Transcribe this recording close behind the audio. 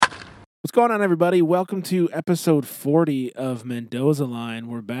What's going on, everybody? Welcome to episode 40 of Mendoza Line.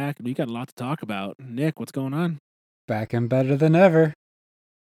 We're back and we got a lot to talk about. Nick, what's going on? Back and better than ever.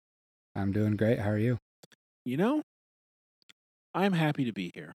 I'm doing great. How are you? You know, I'm happy to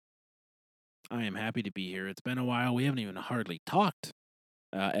be here. I am happy to be here. It's been a while. We haven't even hardly talked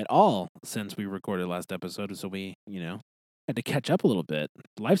at all since we recorded last episode, so we, had to catch up a little bit.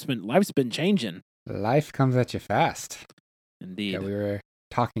 Life's been changing. Life comes at you fast. Indeed. Yeah, we were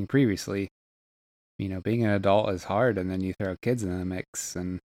talking previously. Being an adult is hard, and then you throw kids in the mix,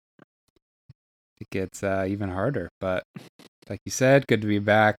 and it gets even harder. But like you said, good to be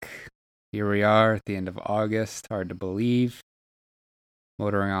back. Here we are at the end of August. Hard to believe.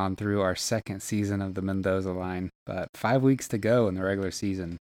 Motoring on through our second season of the Mendoza Line, but 5 weeks to go in the regular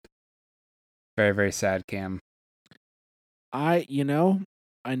season. Very, very sad, Cam. I know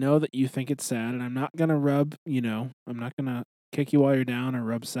that you think it's sad, and I'm not gonna I'm not gonna kick you while you're down or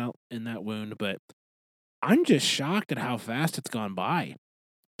rub salt in that wound, but I'm just shocked at how fast it's gone by.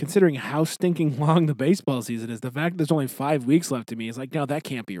 Considering how stinking long the baseball season is, the fact there's only 5 weeks left to me is like, no, that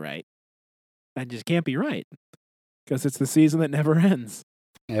can't be right. That just can't be right. Because it's the season that never ends.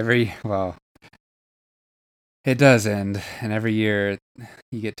 It does end, and every year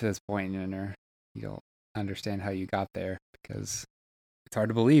you get to this point and you don't understand how you got there, because it's hard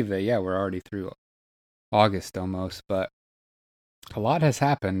to believe that, we're already through August almost, but a lot has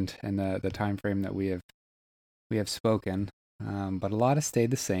happened in the time frame that we have spoken, but a lot has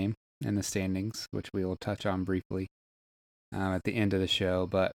stayed the same in the standings, which we will touch on briefly at the end of the show,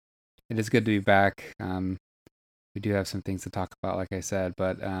 but it is good to be back. We do have some things to talk about, like I said,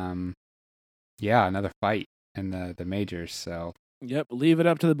 but another fight in the majors. So Yep, leave it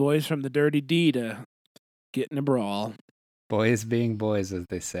up to the boys from the Dirty D to get in a brawl. Boys being boys, as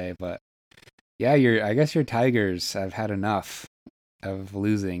they say. But yeah, I guess your Tigers have had enough of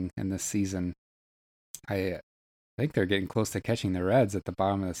losing in this season. I think they're getting close to catching the Reds at the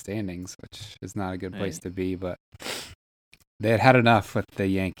bottom of the standings, which is not a good place to be, but they had enough with the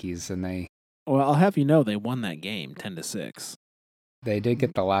Yankees, and well, I'll have you know they won that game 10-6. They did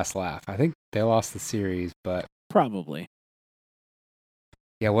get the last laugh. I think they lost the series, but probably.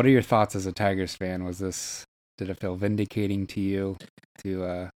 Yeah, what are your thoughts as a Tigers fan? Did it feel vindicating to you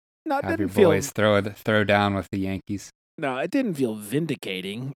to have your boys throw down with the Yankees? No, it didn't feel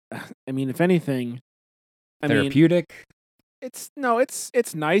vindicating. I mean, if anything, therapeutic. It's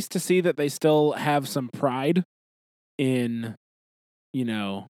nice to see that they still have some pride in,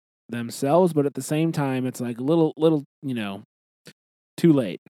 themselves, but at the same time, it's like a little, too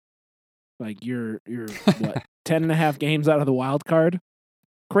late. Like you're what 10.5 games out of the wild card.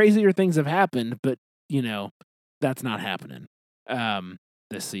 Crazier things have happened, but that's not happening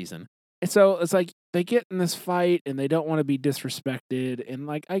this season. And so it's like they get in this fight and they don't want to be disrespected, and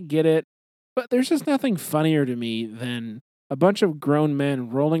like I get it, but there's just nothing funnier to me than a bunch of grown men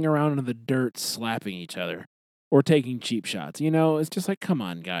rolling around in the dirt slapping each other or taking cheap shots. It's just like, come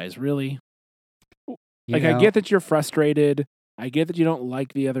on, guys, really? I get that you're frustrated. I get that you don't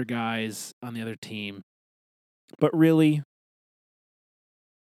like the other guys on the other team. But really?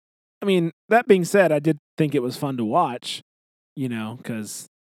 I mean, that being said, I did think it was fun to watch, because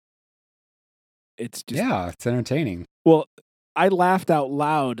it's just... Yeah, it's entertaining. Well, I laughed out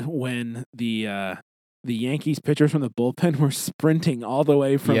loud when the Yankees pitchers from the bullpen were sprinting all the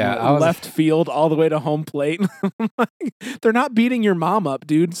way from left field all the way to home plate. They're not beating your mom up,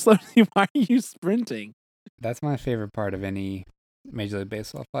 dude. Slowly, why are you sprinting? That's my favorite part of any Major League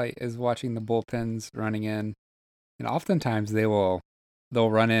Baseball fight, is watching the bullpens running in. And oftentimes they'll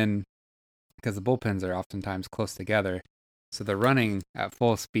run in because the bullpens are oftentimes close together. So they're running at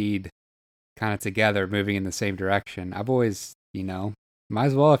full speed, kind of together, moving in the same direction. I've always, might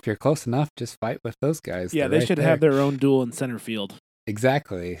as well, if you're close enough, just fight with those guys. Yeah, they should have their own duel in center field.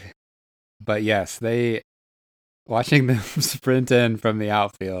 Exactly. But yes, watching them sprint in from the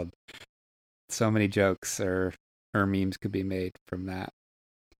outfield, so many jokes or memes could be made from that.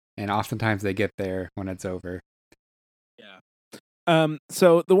 And oftentimes they get there when it's over. Yeah.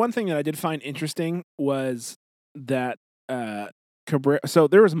 So the one thing that I did find interesting was that Cabrera. So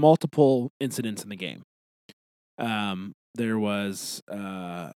there was multiple incidents in the game. There was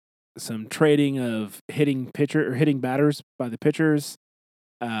some trading of hitting batters by the pitchers,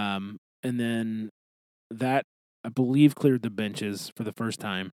 and then that, I believe, cleared the benches for the first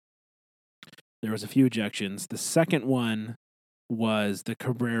time. There was a few ejections. The second one was the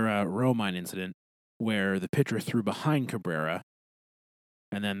Cabrera Romine incident, where the pitcher threw behind Cabrera,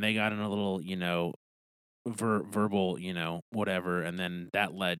 and then they got in a little, verbal, whatever, and then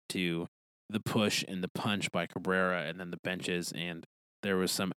that led to the push and the punch by Cabrera, and then the benches, and there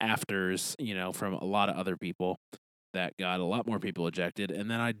was some afters, from a lot of other people that got a lot more people ejected. And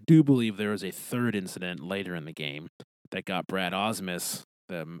then I do believe there was a third incident later in the game that got Brad Osmus,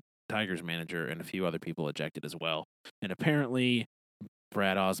 the Tigers manager, and a few other people ejected as well. And apparently,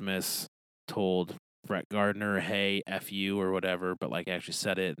 Brad Osmus told Brett Gardner, "Hey, F you," or whatever, but actually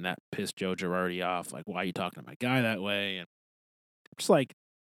said it, and that pissed Joe Girardi off. Why are you talking to my guy that way? And just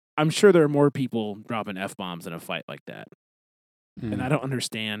I'm sure there are more people dropping F-bombs in a fight like that. And I don't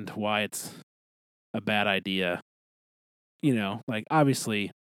understand why it's a bad idea.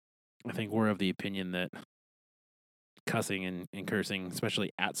 Obviously, I think we're of the opinion that cussing and cursing,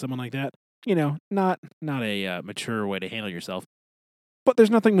 especially at someone like that, not a mature way to handle yourself. But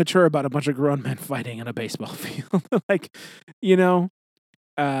there's nothing mature about a bunch of grown men fighting in a baseball field.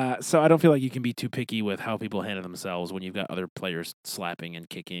 So I don't feel like you can be too picky with how people handle themselves when you've got other players slapping and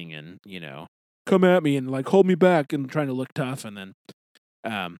kicking and, come at me and hold me back and trying to look tough. And then,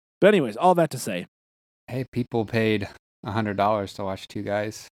 but anyways, all that to say. Hey, people paid $100 to watch two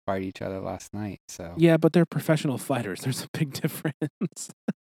guys fight each other last night. So yeah, but they're professional fighters. There's a big difference.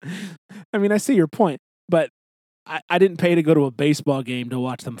 I mean, I see your point, but I didn't pay to go to a baseball game to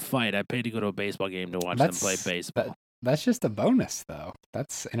watch them fight. I paid to go to a baseball game to watch them play baseball. That's just a bonus, though.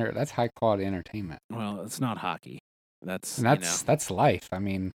 That's high quality entertainment. Well, it's not hockey. That's life. I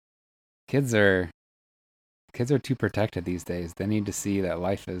mean, kids are too protected these days. They need to see that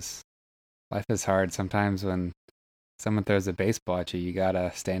life is hard. Sometimes when someone throws a baseball at you, you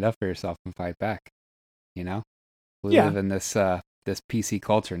gotta stand up for yourself and fight back. We live in this PC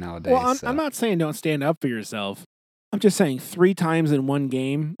culture nowadays. Well, I'm not saying don't stand up for yourself. I'm just saying 3 times in one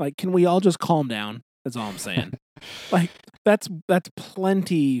game. Can we all just calm down? That's all I'm saying. That's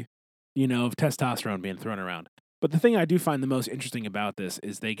plenty, of testosterone being thrown around. But the thing I do find the most interesting about this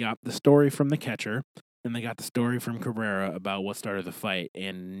is they got the story from the catcher and they got the story from Cabrera about what started the fight,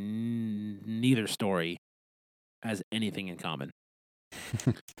 and neither story has anything in common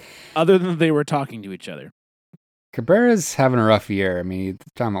other than they were talking to each other. Cabrera's having a rough year. I mean, he's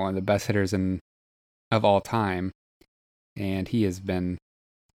talking about one of the best hitters of all time, and he has been,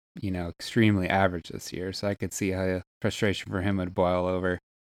 extremely average this year. So I could see how frustration for him would boil over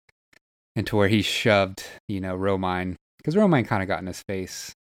into where he shoved, Romine, because Romine kind of got in his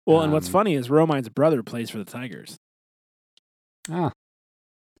face. Well, and what's funny is Romine's brother plays for the Tigers. Oh.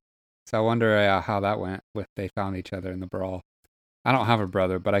 So I wonder how that went with they found each other in the brawl. I don't have a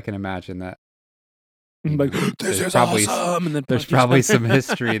brother, but I can imagine that. This is awesome. And then there's probably some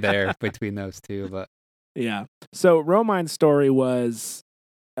history there between those two, but yeah. So Romine's story was,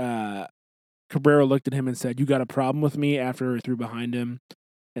 Cabrera looked at him and said, "You got a problem with me?" after he threw behind him,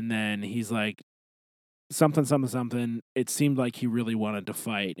 and then he's like, something. It seemed like he really wanted to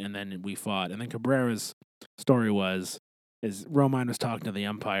fight, and then we fought. And then Cabrera's story is Romine was talking to the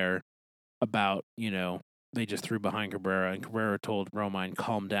umpire about, they just threw behind Cabrera, and Cabrera told Romine,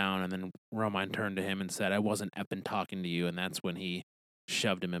 "Calm down," and then Romine turned to him and said, "I wasn't effing talking to you," and that's when he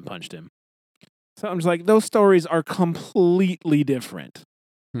shoved him and punched him. So I'm just like, those stories are completely different.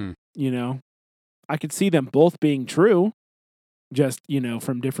 I could see them both being true, just,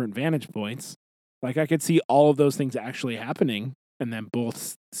 from different vantage points. I could see all of those things actually happening, and then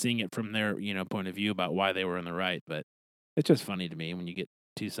both seeing it from their, point of view about why they were in the right. But it's just funny to me when you get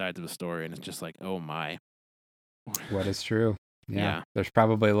two sides of a story, and it's just like, oh my. What is true? Yeah. There's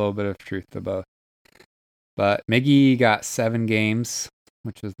probably a little bit of truth to both. But Miggy got 7 games,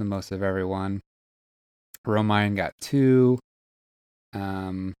 which was the most of everyone. Romine got 2.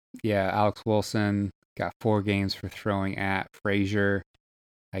 Alex Wilson got 4 games for throwing at Frazier.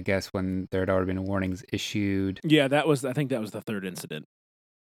 I guess when there had already been warnings issued. Yeah, I think that was the third incident.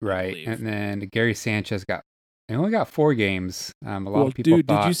 Right. And then Gary Sanchez only got 4 games. A lot of people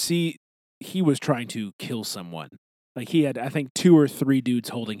thought... Did you see he was trying to kill someone? He had, I think, 2 or 3 dudes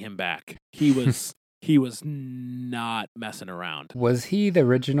holding him back. He was not messing around. Was he the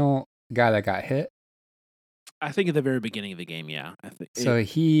original guy that got hit? I think at the very beginning of the game, yeah. I think so.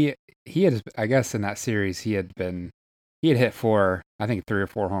 He had, I guess, in that series, he had hit 4, I think 3 or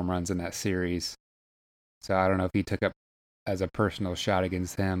 4 home runs in that series. So I don't know if he took up as a personal shot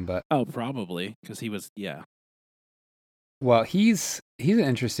against him, but probably because he was, yeah. Well, he's an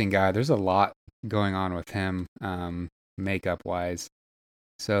interesting guy. There's a lot going on with him, makeup wise.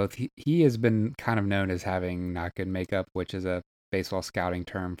 So he has been kind of known as having not good makeup, which is a baseball scouting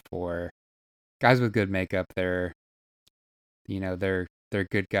term for guys with good makeup. They're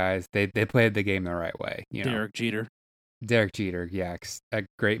good guys. They played the game the right way. Derek Jeter, yeah, a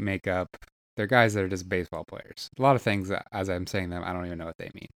great makeup. They're guys that are just baseball players. A lot of things that, as I'm saying them, I don't even know what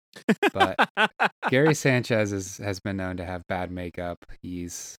they mean. But Gary Sanchez has been known to have bad makeup.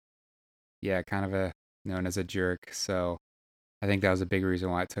 He's kind of known as a jerk. So I think that was a big reason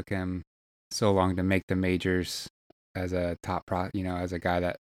why it took him so long to make the majors as a as a guy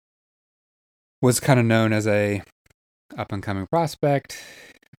that was kind of known as a up and coming prospect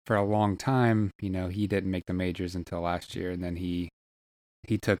for a long time. He didn't make the majors until last year, and then he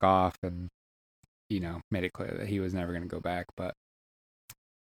took off and made it clear that he was never going to go back. But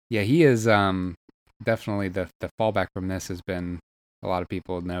yeah, he is definitely the fallback from this has been a lot of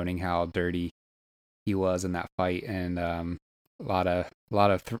people noting how dirty he was in that fight, and a lot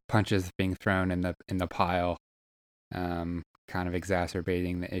of punches being thrown in the pile, kind of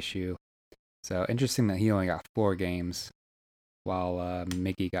exacerbating the issue. So interesting that he only got 4 games, while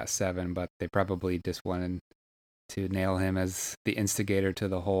Mickey got 7. But they probably just wanted to nail him as the instigator to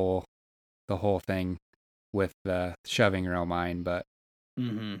the whole thing with shoving Romine. But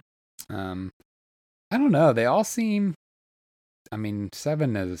I don't know. They all seem. I mean,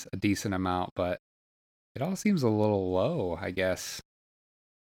 7 is a decent amount, but it all seems a little low, I guess,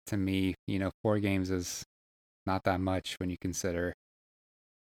 to me. 4 games is not that much when you consider,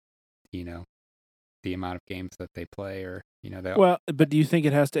 the amount of games that they play, or Well, but do you think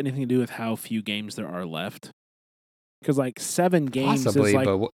it has anything to do with how few games there are left? Because 7 games possibly, is like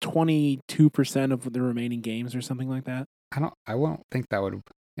but 22% of the remaining games, or something like that. I won't think that would.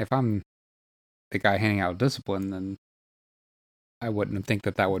 If I'm the guy handing out discipline, then I wouldn't think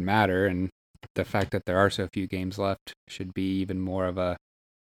that would matter. And the fact that there are so few games left should be even more of a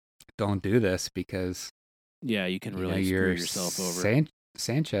don't do this, because yeah, you can really screw yourself over.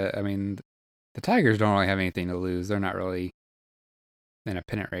 Sanchez, I mean, the Tigers don't really have anything to lose. They're not really in a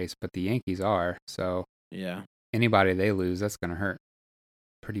pennant race, but the Yankees are. So yeah, anybody they lose, that's going to hurt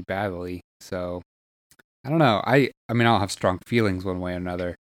pretty badly. So I don't know. I mean, I don't have strong feelings one way or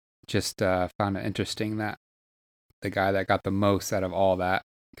another. Just found it interesting that the guy that got the most out of all that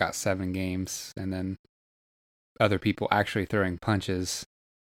got 7 games, and then other people actually throwing punches.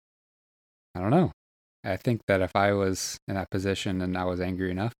 I don't know. I think that if I was in that position and I was angry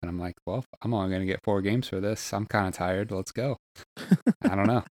enough, and I'm like, well, I'm only going to get 4 games for this. I'm kind of tired. Let's go. I don't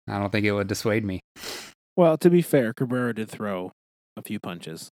know. I don't think it would dissuade me. Well, to be fair, Cabrera did throw a few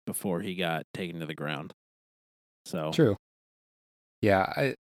punches before he got taken to the ground. So True.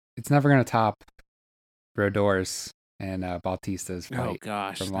 Yeah, it's never going to top Rodor's and Bautista's fight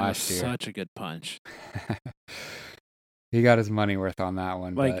from last was year. Such a good punch. He got his money worth on that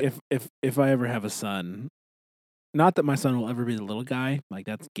one. Like, but if I ever have a son, not that my son will ever be the little guy, like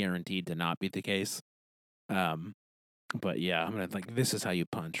that's guaranteed to not be the case. But yeah, I'm gonna this is how you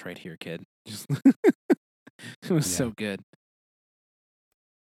punch right here, kid. Just it was so good.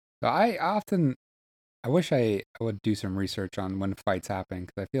 So I wish I would do some research on when fights happen,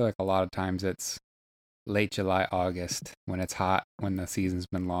 because I feel like a lot of times it's late July, August, when it's hot, when the season's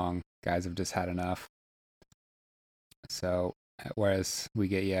been long. Guys have just had enough. So whereas we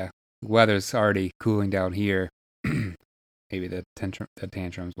get weather's already cooling down here, maybe the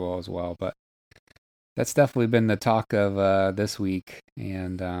tantrums will as well. But that's definitely been the talk of this week,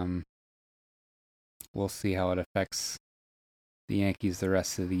 and we'll see how it affects the Yankees the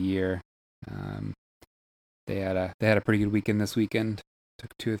rest of the year. They had a pretty good weekend this weekend.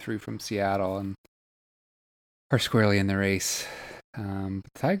 Took 2 or 3 from Seattle and are squarely in the race. But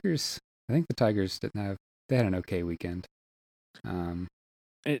I think the Tigers they had an okay weekend.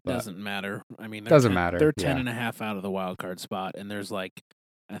 It doesn't matter. I mean, doesn't matter. They're 10.5 out of the wild card spot, and there's I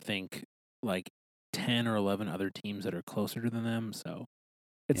think 10 or 11 other teams that are closer than them. So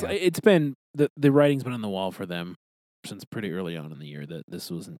it's been the writing's been on the wall for them since pretty early on in the year that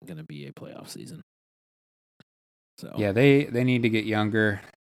this wasn't going to be a playoff season. So yeah, they need to get younger.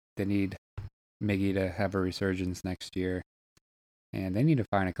 They need Miggy to have a resurgence next year, and they need to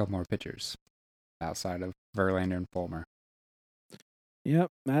find a couple more pitchers outside of Verlander and Fulmer. Yep,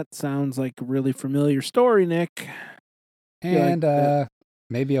 that sounds like a really familiar story, Nick. And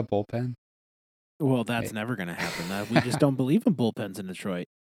maybe a bullpen. Well, that's never going to happen. We just don't believe in bullpens in Detroit.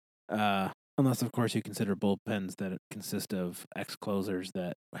 Unless, of course, you consider bullpens that consist of ex-closers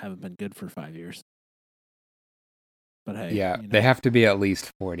that haven't been good for 5 years. But hey, they have to be at least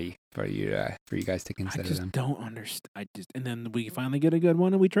 40 for you guys to consider them. I just don't understand. And then we finally get a good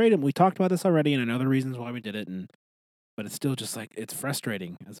one and we trade him. We talked about this already, and I know the reasons why we did it. But it's still just it's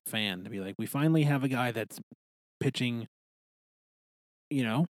frustrating as a fan to be like, we finally have a guy that's pitching,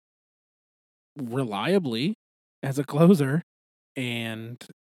 reliably as a closer, and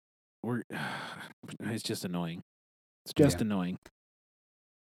it's just annoying. It's just annoying.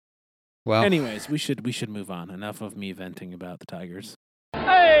 Well, anyways, we should move on. Enough of me venting about the Tigers.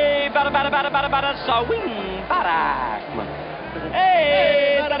 Hey! Hey, bada, swing, bada.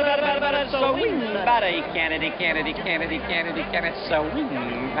 Hey, bada, swing, bada. Kennedy, swing,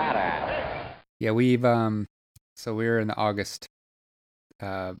 bada. Yeah, we've so we were in the August.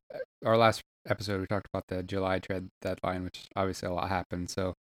 Our last episode we talked about the July trade deadline, which obviously a lot happened.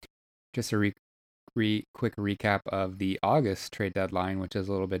 So just a quick recap of the August trade deadline, which is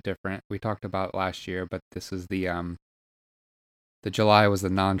a little bit different. We talked about it last year, but this is the July was the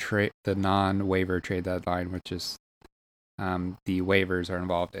non-waiver trade deadline, which is the waivers are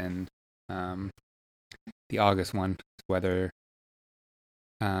involved in the August one, whether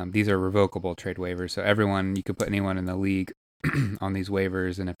these are revocable trade waivers. So you could put anyone in the league on these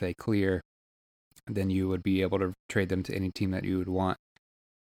waivers, and if they clear, then you would be able to trade them to any team that you would want.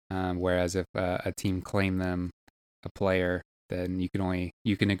 Whereas if a team claimed them, a player, then you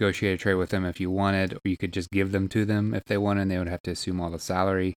can negotiate a trade with them if you wanted, or you could just give them to them if they wanted, and they would have to assume all the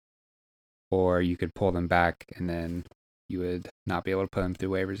salary, or you could pull them back and then you would not be able to put them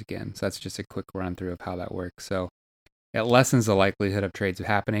through waivers again. So that's just a quick run through of how that works. So it lessens the likelihood of trades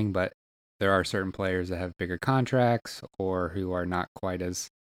happening, but there are certain players that have bigger contracts or who are not quite as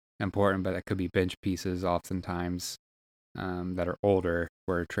important, but that could be bench pieces oftentimes that are older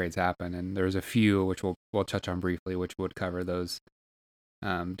where trades happen. And there's a few which we'll touch on briefly, which would cover those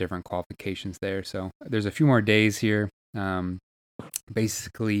different qualifications there. So there's a few more days here.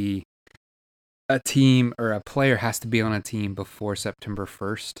 Basically, a team or a player has to be on a team before September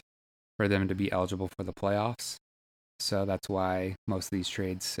 1st for them to be eligible for the playoffs. So that's why most of these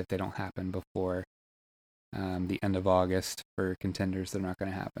trades, if they don't happen before the end of August for contenders, they're not going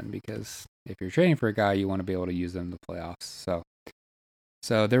to happen, because if you're trading for a guy, you want to be able to use them in the playoffs.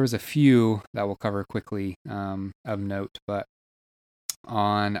 So there was a few that we'll cover quickly of note, but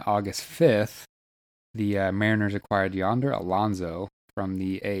on August 5th, the Mariners acquired Yonder Alonso from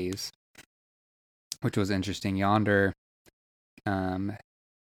the A's, which was interesting. Yonder had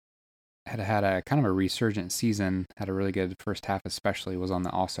a kind of a resurgent season, had a really good first half, especially was on the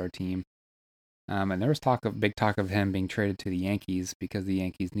All-Star team. And there was big talk of him being traded to the Yankees because the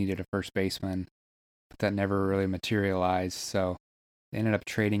Yankees needed a first baseman, but that never really materialized. So they ended up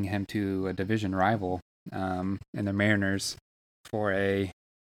trading him to a division rival in the Mariners for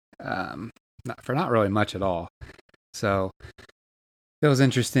not really much at all. So that was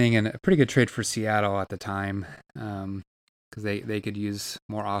interesting and a pretty good trade for Seattle at the time, because they could use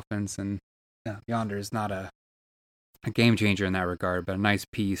more offense, and Yonder is not a game changer in that regard, but a nice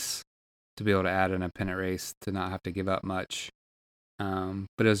piece to be able to add in a pennant race to not have to give up much.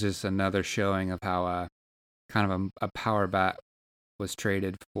 But it was just another showing of how kind of a power bat was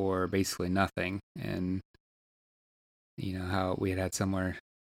traded for basically nothing, and how we had similar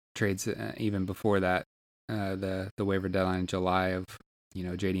trades even before that, the waiver deadline in July of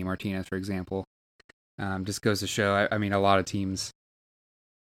JD Martinez, for example. Just goes to show, I mean, a lot of teams,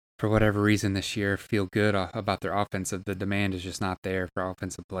 for whatever reason this year, feel good about their offensive. The demand is just not there for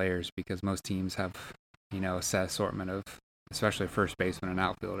offensive players because most teams have, a set assortment of, especially first basemen and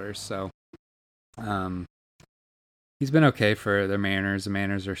outfielders. So, he's been okay for the Mariners. The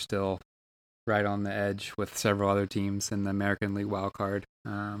Mariners are still right on the edge with several other teams in the American League wild card.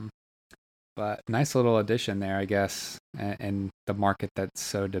 But nice little addition there, I guess, and the market that's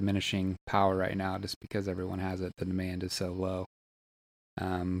so diminishing power right now just because everyone has it. The demand is so low.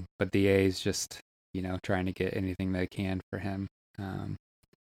 But the A's just, trying to get anything they can for him. So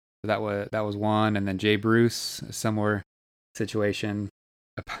that was one. And then Jay Bruce, a similar situation,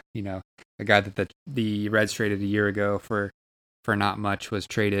 a guy that the Reds traded a year ago for not much, was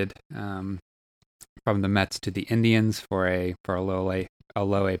traded from the Mets to the Indians for a low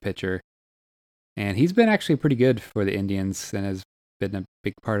A pitcher. And he's been actually pretty good for the Indians and has been a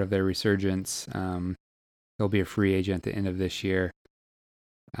big part of their resurgence. He'll be a free agent at the end of this year.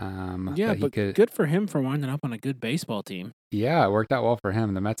 But good for him for winding up on a good baseball team. Yeah, it worked out well for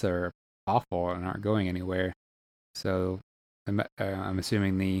him. The Mets are awful and aren't going anywhere. So I'm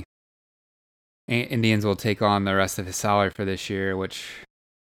assuming the Indians will take on the rest of his salary for this year, which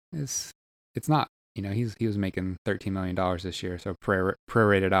it's not. He was making $13 million this year, so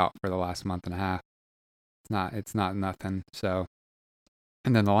prorated out for the last month and a half. It's not nothing. So,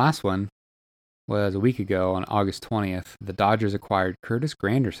 and then the last one was a week ago on August 20th. The Dodgers acquired Curtis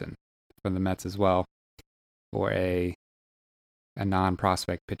Granderson from the Mets as well for a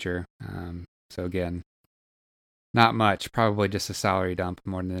non-prospect pitcher. So again, not much, probably just a salary dump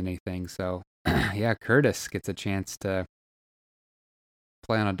more than anything. So yeah, Curtis gets a chance to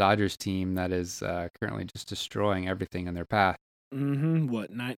play on a Dodgers team that is currently just destroying everything in their path. What,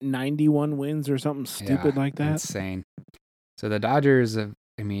 91 wins or something stupid like that? Insane. So the Dodgers have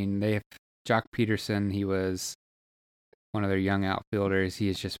I mean, they have Jock Peterson. He was one of their young outfielders. He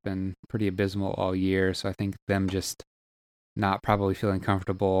has just been pretty abysmal all year. So I think them just not probably feeling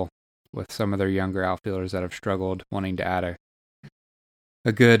comfortable with some of their younger outfielders that have struggled, wanting to add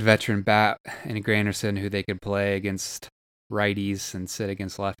a good veteran bat in Granderson who they could play against righties and sit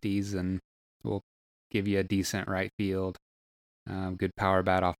against lefties, and will give you a decent right field, good power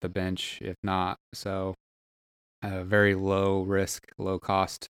bat off the bench, if not. So a very low risk, low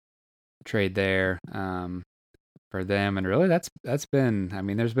cost trade there for them. And really that's been, I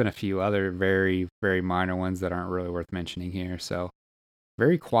mean, there's been a few other very, very minor ones that aren't really worth mentioning here. So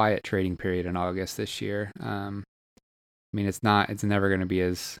very quiet trading period in August this year. I mean, it's never going to be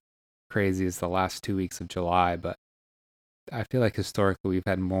as crazy as the last 2 weeks of July, but I feel like historically we've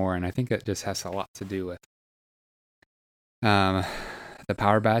had more, and I think it just has a lot to do with the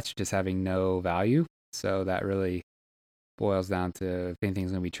power bats just having no value. So that really boils down to, if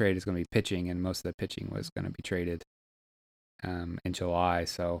anything's going to be traded, it's going to be pitching, and most of the pitching was going to be traded in July.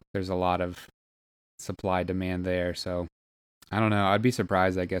 So there's a lot of supply demand there. So I don't know. I'd be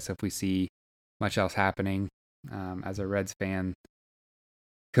surprised, I guess, if we see much else happening. As a Reds fan,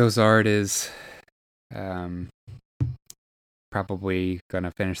 Cozart is probably going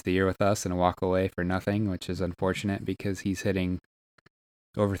to finish the year with us and walk away for nothing, which is unfortunate because he's hitting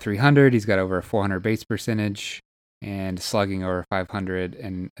over 300. He's got over a 400 base percentage and slugging over 500,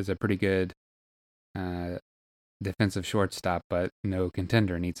 and is a pretty good defensive shortstop, but no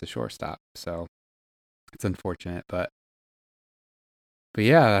contender needs a shortstop. So it's unfortunate, but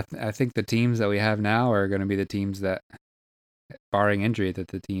yeah, I think the teams that we have now are going to be the teams that, barring injury, that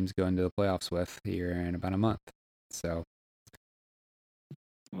the teams go into the playoffs with here in about a month. So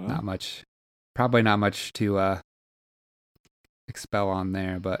probably not much to expel on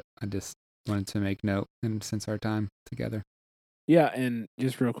there, but I just wanted to make note and since our time together. Yeah, and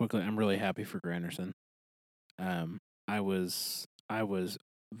just real quickly, I'm really happy for Granderson. I was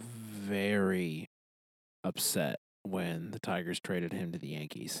very upset when the Tigers traded him to the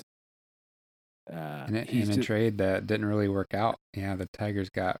Yankees. In a trade that didn't really work out. Yeah, the Tigers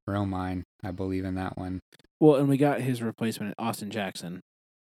got Romine, I believe, in that one. Well, and we got his replacement, Austin Jackson.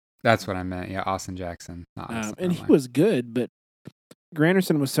 That's what I meant. Yeah, Austin Jackson. And Romine. He was good, but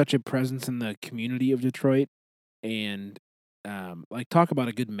Granderson was such a presence in the community of Detroit, and talk about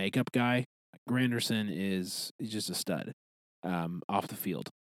a good makeup guy. Granderson is just a stud off the field.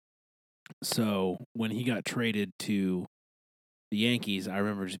 So when he got traded to the Yankees, I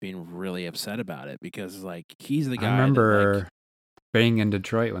remember just being really upset about it because he's the guy. I remember being in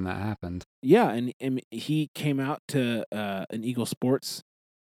Detroit when that happened. Yeah, and he came out to an Eagle Sports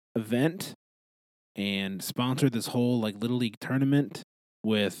event and sponsored this whole Little League tournament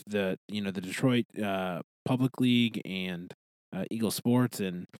with the Detroit Public League and Eagle Sports,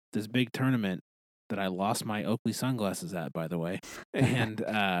 and this big tournament that I lost my Oakley sunglasses at, by the way.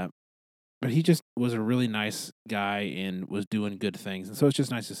 And but he just was a really nice guy and was doing good things, and so it's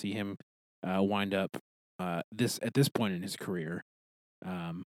just nice to see him wind up at this point in his career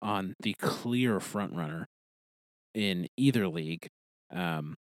on the clear front runner in either league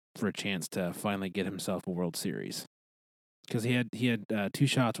for a chance to finally get himself a World Series, because he had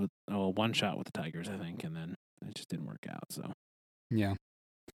one shot with the Tigers, I think, and then it just didn't work out. So yeah,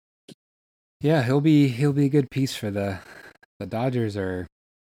 he'll be a good piece for the Dodgers are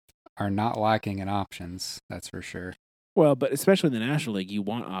not lacking in options, that's for sure. Well, but especially in the National League, you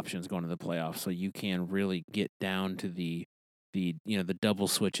want options going to the playoffs, so you can really get down to the double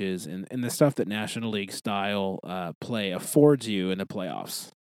switches and the stuff that National League style play affords you in the playoffs.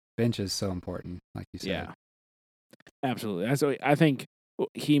 Bench is so important, like you said. Yeah, absolutely. So I think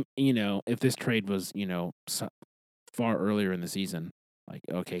he, if this trade was, far earlier in the season,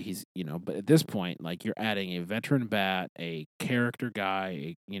 okay, he's, but at this point, you're adding a veteran bat, a character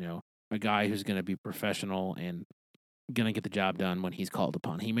guy, a guy who's going to be professional and going to get the job done when he's called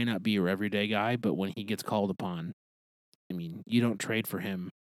upon. He may not be your everyday guy, but when he gets called upon, I mean, you don't trade for him,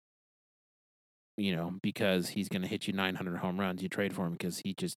 because he's going to hit you 900 home runs. You trade for him because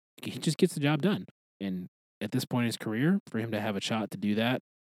he just gets the job done. And at this point in his career, for him to have a shot to do that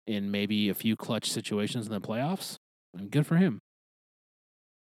in maybe a few clutch situations in the playoffs, good for him.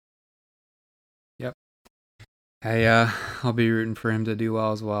 Yep. Hey, I'll be rooting for him to do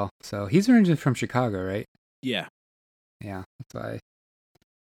well as well. So he's originally from Chicago, right? Yeah. Yeah, that's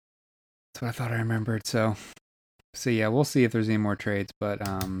what I thought I remembered. So yeah, we'll see if there's any more trades, but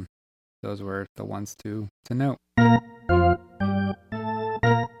those were the ones to note.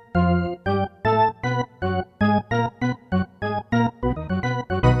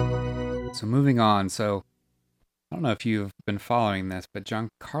 So moving on. So I don't don't know if you've been following this, but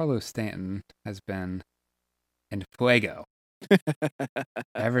Giancarlo Stanton has been in fuego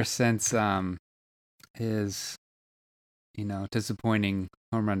ever since his, disappointing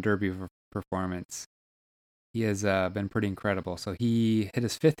home run derby performance. He has been pretty incredible. So he hit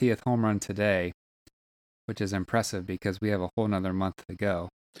his 50th home run today, which is impressive because we have a whole nother month to go.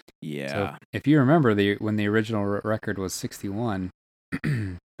 Yeah. So if you remember when the original record was 61,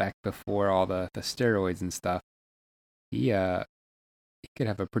 back before all the steroids and stuff, he could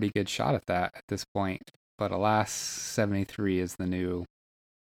have a pretty good shot at that at this point. But alas, 73 is the new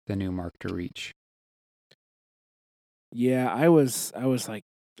mark to reach. Yeah, I was like,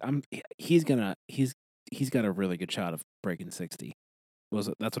 he's got a really good shot of breaking 60.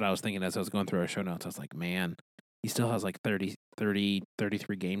 That's what I was thinking as I was going through our show notes. I was like, man, he still has like 33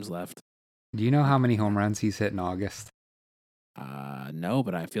 games left. Do you know how many home runs he's hit in August? No,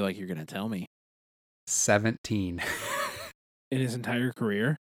 but I feel like you're going to tell me. 17. In his entire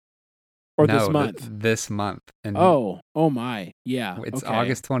career? Or no, this month? This month. And oh my. Yeah. It's okay.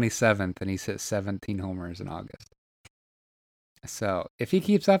 August 27th, and he's hit 17 homers in August. So if he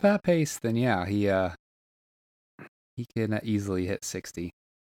keeps up that pace, then yeah, he can easily hit 60.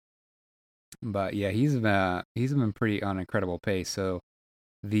 But yeah, he's been pretty on incredible pace. So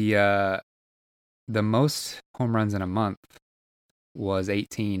the most home runs in a month was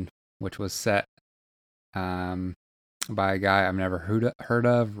 18, which was set by a guy I've never heard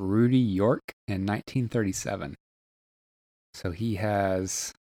of, Rudy York, in 1937. So he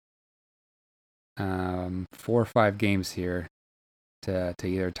has 4 or 5 games here to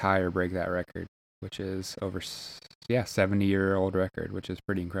either tie or break that record, which is over 70-year-old record, which is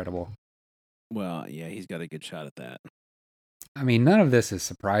pretty incredible. Well, yeah, he's got a good shot at that. I mean, none of this is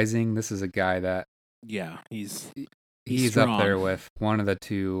surprising. This is a guy that he's up there with one of the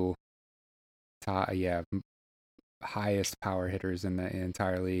two highest power hitters in the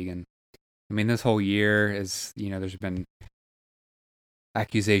entire league. And I mean, this whole year is, there's been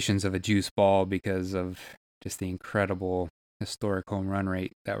accusations of a juice ball because of just the incredible historic home run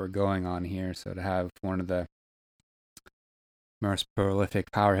rate that we're going on here. So to have one of the most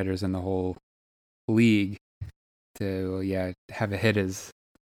prolific power hitters in the whole league to have a hit his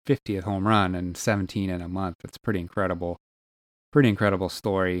 50th home run and 17 in a month, it's pretty incredible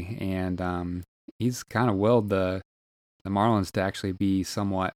story. And he's kind of willed the Marlins to actually be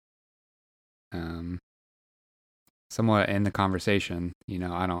somewhat in the conversation.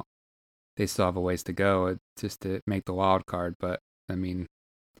 They still have a ways to go just to make the wild card. But I mean,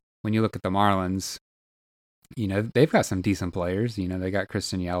 when you look at the Marlins, they've got some decent players. They got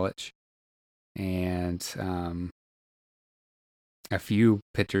Christian Yelich and a few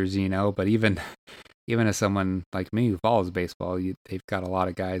pitchers, but even as someone like me who follows baseball, they've got a lot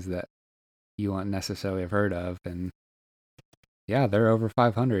of guys that you won't necessarily have heard of. And yeah, they're over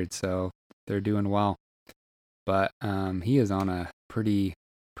 500, so they're doing well. But he is on a pretty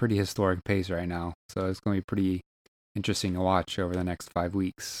historic pace right now. So it's going to be pretty interesting to watch over the next 5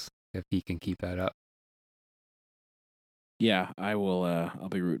 weeks if he can keep that up. Yeah, I will. I'll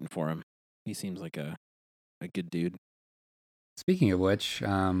be rooting for him. He seems like a good dude. Speaking of which,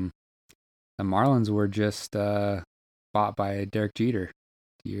 the Marlins were just bought by Derek Jeter.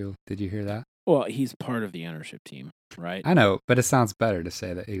 Did you hear that? Well, he's part of the ownership team, right? I know, but it sounds better to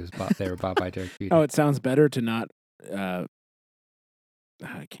say that they were bought by Derek Jeter. Oh, it sounds better to not. I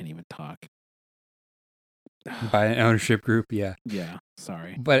can't even talk. By an ownership group, yeah. Yeah,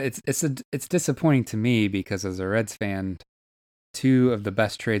 sorry. But it's disappointing to me because as a Reds fan, 2 of the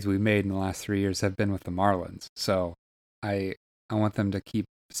best trades we've made in the last 3 years have been with the Marlins. So I want them to keep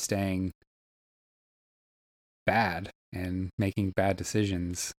staying bad and making bad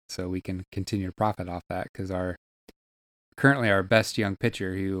decisions so we can continue to profit off that, because currently our best young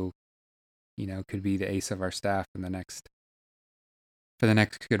pitcher who could be the ace of our staff for the next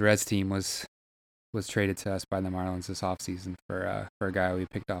good Reds team was traded to us by the Marlins this offseason for a guy we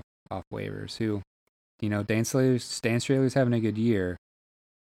picked off waivers who, Dan Straley's having a good year,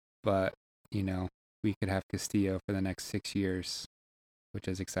 but we could have Castillo for the next 6 years, which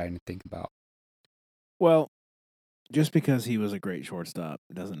is exciting to think about. Well, just because he was a great shortstop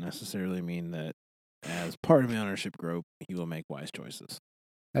doesn't necessarily mean that as part of the ownership group, he will make wise choices.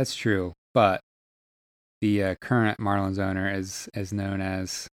 That's true, but the current Marlins owner is known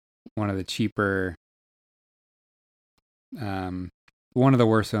as one of the cheaper, one of the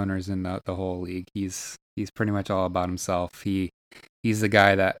worst owners in the whole league. He's pretty much all about himself. He's the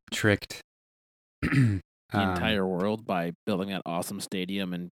guy that tricked the entire world by building that awesome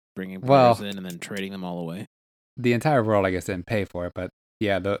stadium and bringing players in and then trading them all away. The entire world, I guess, didn't pay for it, but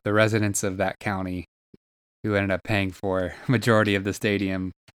yeah, the residents of that county who ended up paying for majority of the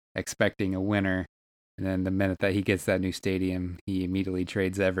stadium, expecting a winner. And then the minute that he gets that new stadium, he immediately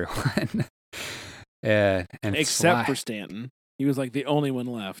trades everyone. and Except for Stanton. He was like the only one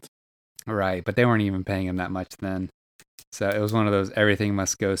left. Right, but they weren't even paying him that much then. So it was one of those everything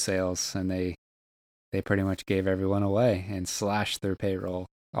must go sales, and they pretty much gave everyone away and slashed their payroll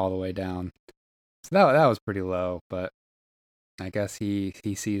all the way down. So that was pretty low, but I guess he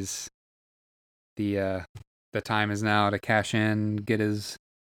sees the time is now to cash in, get his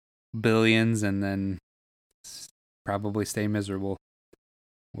billions, and then probably stay miserable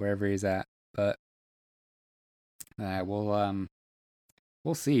wherever he's at. But we'll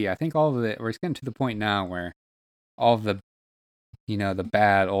see. I think we're getting to the point now where all of the the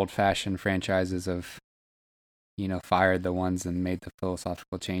bad old-fashioned franchises have fired the ones and made the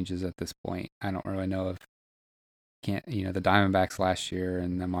philosophical changes at this point. I don't really know if the Diamondbacks last year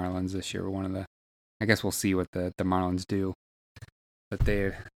and the Marlins this year were one of the. I guess we'll see what the Marlins do, but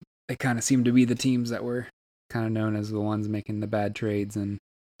they kind of seem to be the teams that were kind of known as the ones making the bad trades and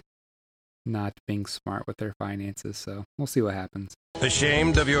not being smart with their finances. So we'll see what happens.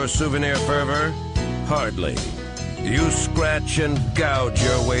 Ashamed of your souvenir fervor? Hardly. You scratch and gouge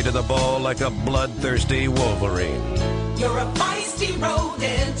your way to the ball like a bloodthirsty Wolverine. You're a feisty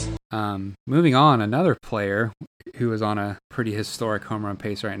rodent. Moving on, another player who is on a pretty historic home run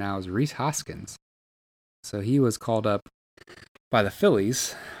pace right now is Rhys Hoskins. So he was called up by the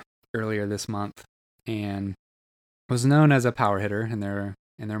Phillies earlier this month and was known as a power hitter in their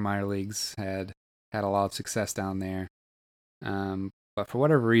minor leagues. Had a lot of success down there. But for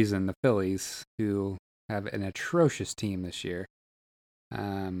whatever reason, the Phillies, who have an atrocious team this year,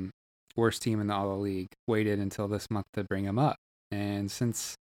 worst team in all the league, waited until this month to bring him up. And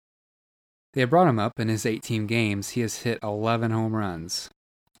since they brought him up in his 18 games, he has hit 11 home runs,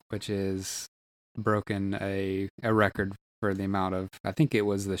 which is broken a record for the amount of, I think it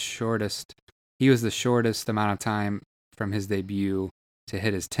was the shortest, he was the shortest amount of time from his debut to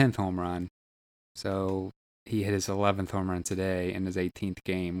hit his 10th home run. So he hit his 11th home run today in his 18th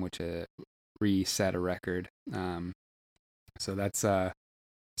game, which reset a record. So that's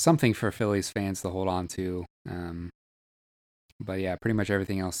something for Phillies fans to hold on to. But yeah, pretty much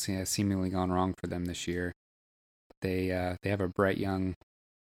everything else has seemingly gone wrong for them this year. They have a bright young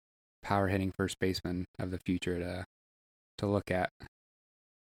power hitting first baseman of the future to look at.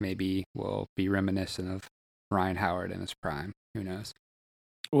 Maybe will be reminiscent of Ryan Howard in his prime. Who knows?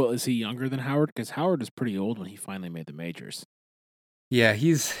 Well, is he younger than Howard? Because Howard was pretty old when he finally made the majors. Yeah,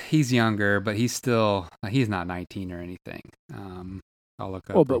 he's younger, but he's not 19 or anything. I'll look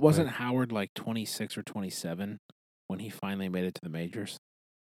up. Oh, but wasn't Howard like 26 or 27 when he finally made it to the majors?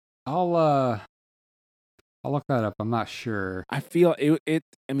 I'll look that up. I'm not sure. I feel it.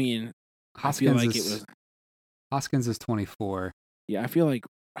 I mean, Hoskins I feel like it was. Hoskins is 24. Yeah, I feel like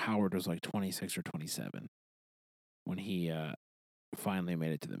Howard was like 26 or 27 when he finally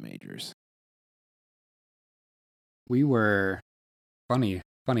made it to the majors. We were funny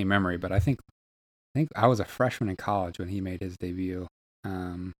memory, but I think I was a freshman in college when he made his debut.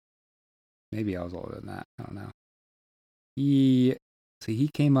 Maybe I was older than that. I don't know. He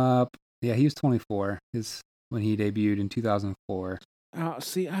came up. Yeah, he was 24. When he debuted in 2004.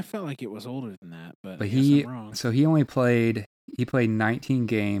 See, I felt like it was older than that, but he I'm wrong. So he played 19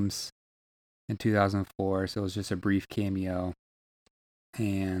 games in 2004, so it was just a brief cameo.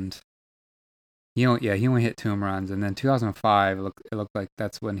 And he only hit 2 home runs, and then 2005 it looked like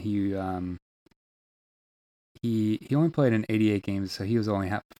that's when he only played in 88 games, so he was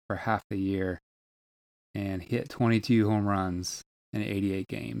only for half the year, and hit 22 home runs in 88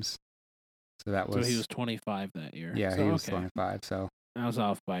 games. So he was 25 that year. Yeah, so, he was 25. So I was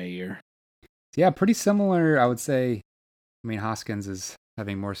off by a year. Yeah, pretty similar, I would say. I mean, Hoskins is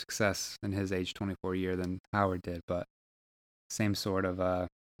having more success in his age 24 year than Howard did, but same sort of, I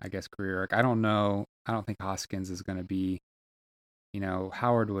guess, career arc. I don't know. I don't think Hoskins is going to be,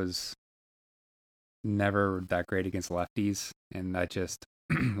 Howard was never that great against lefties, and that just,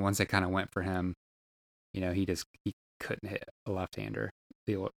 once it kind of went for him, he couldn't hit a left-hander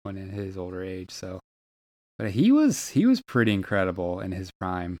when in his older age. So, but he was pretty incredible in his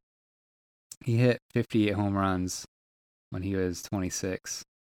prime. He hit 58 home runs when he was 26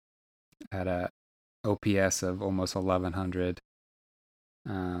 at a OPS of almost 1100.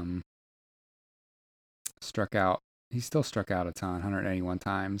 He still struck out a ton, 181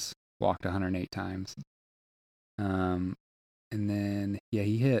 times, walked 108 times. And then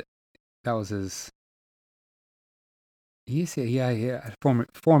he hit. That was his. He had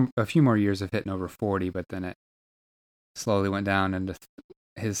a few more years of hitting over 40, but then it slowly went down into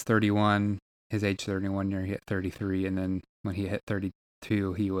his 31. his age 31 year, he hit 33, and then when he hit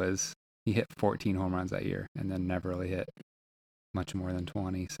 32, he hit 14 home runs that year, and then never really hit much more than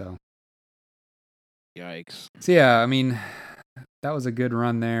 20. So Yikes. So yeah, I mean, that was a good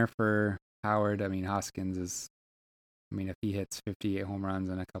run there for Howard. I mean, Hoskins is, I mean, if he hits 58 home runs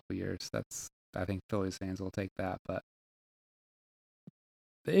in a couple years, I think Phillies fans will take that. But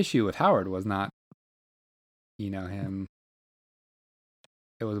the issue with Howard was not, him.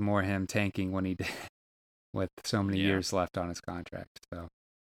 It was more him tanking when he did, with so many years left on his contract. So.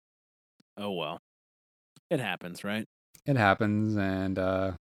 Oh well, it happens, right? It happens, and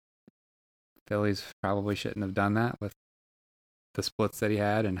Phillies probably shouldn't have done that with the splits that he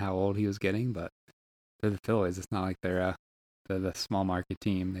had and how old he was getting, but they're the Phillies. It's not like they're the small market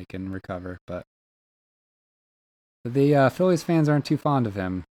team. They can recover, but the Phillies fans aren't too fond of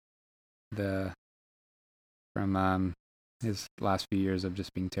him. From his last few years of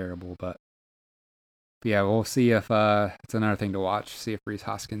just being terrible, but yeah, we'll see if it's another thing to watch. See if Rhys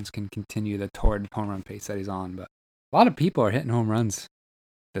Hoskins can continue the torrid home run pace that he's on. But a lot of people are hitting home runs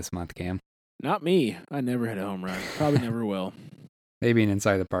this month, Cam. Not me. I never hit a home run. Probably never will. Maybe an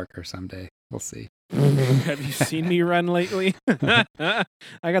inside the Parker someday. We'll see. Have you seen me run lately? I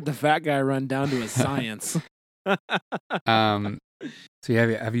got the fat guy run down to a science. So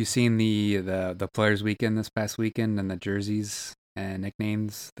have you seen the Players Weekend this past weekend and the jerseys and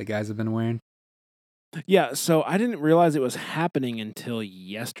nicknames the guys have been wearing? Yeah, so I didn't realize it was happening until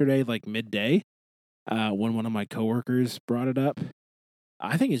yesterday, like midday, when one of my coworkers brought it up.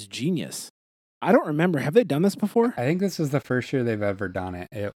 I think it's genius. I don't remember. Have they done this before? I think this is the first year they've ever done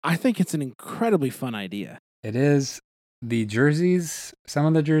it. I think it's an incredibly fun idea. It is. The jerseys, some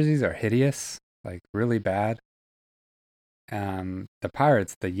of the jerseys are hideous, like really bad. The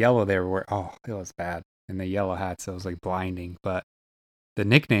Pirates, the yellow they were, it was bad. And the yellow hats, it was like blinding. But the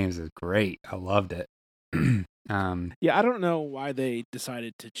nicknames is great. I loved it. Yeah, I don't know why they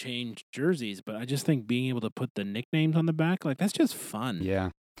decided to change jerseys, but I just think being able to put the nicknames on the back, like that's just fun. Yeah.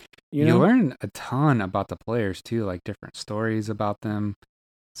 You know? learn a ton about the players too, like different stories about them.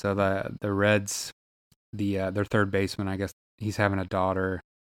 So the Reds, their third baseman, I guess he's having a daughter,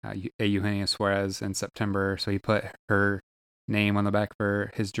 Eugenia Suarez, in September. So he put her name on the back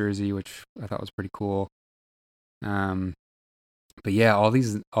for his jersey, which I thought was pretty cool. But yeah, all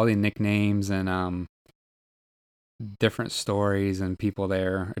the nicknames and different stories and people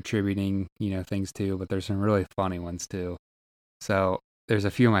there attributing things to, but there's some really funny ones too. So there's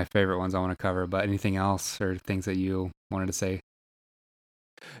a few of my favorite ones I want to cover, but anything else or things that you wanted to say?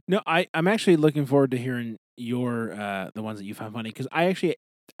 No, I'm actually looking forward to hearing your the ones that you found funny, because I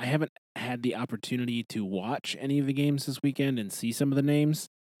haven't had the opportunity to watch any of the games this weekend and see some of the names.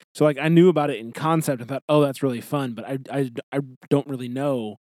 So like I knew about it in concept and thought, oh, that's really fun, but I don't really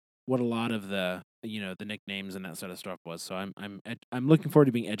know what a lot of the the nicknames and that sort of stuff was. So I'm looking forward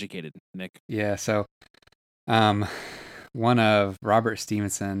to being educated, Nick. Yeah. So, one of Robert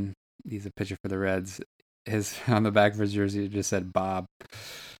Stevenson, he's a pitcher for the Reds. His on the back of his jersey it just said Bob,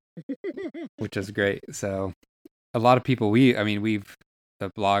 which is great. So a lot of people, the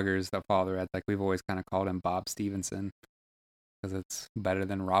bloggers that follow the Reds, like we've always kind of called him Bob Stevenson because it's better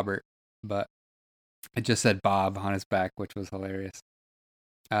than Robert, but it just said Bob on his back, which was hilarious.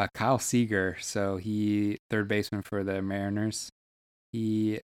 Kyle Seager, so he third baseman for the Mariners.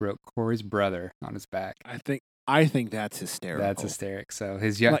 He wrote Corey's brother on his back. I think that's hysterical. That's hysteric. So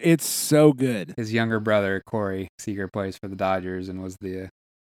it's so good. His younger brother, Corey Seager, plays for the Dodgers and was the,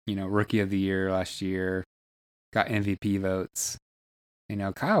 rookie of the year last year. Got MVP votes.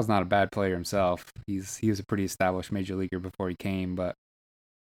 Kyle's not a bad player himself. He was a pretty established major leaguer before he came, but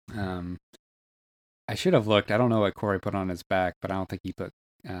I should have looked. I don't know what Corey put on his back, but I don't think he put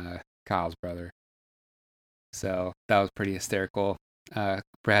Kyle's brother. So that was pretty hysterical.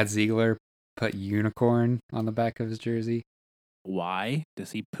 Brad Ziegler put unicorn on the back of his jersey. Why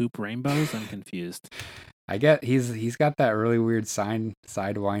does he poop rainbows? I'm confused. I get he's got that really weird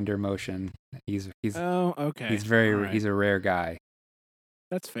sidewinder motion. He's oh, okay. He's he's a rare guy.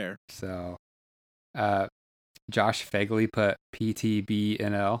 That's fair. So, Josh Fegley put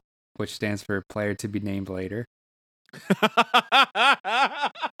PTBNL, which stands for player to be named later.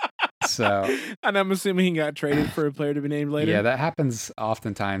 So, and I'm assuming he got traded for a player to be named later. Yeah, that happens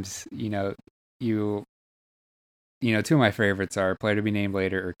oftentimes. Two of my favorites are player to be named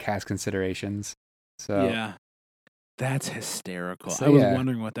later or cast considerations. So yeah, that's hysterical. So, I was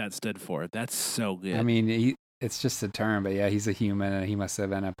wondering what that stood for. That's so good. I mean, it's just a term, but yeah, he's a human, and he must have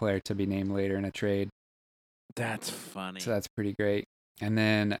been a player to be named later in a trade. That's funny. So that's pretty great. And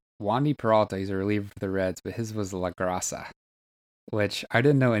then Wandy Peralta, he's a reliever for the Reds, but his was La Grasa. which I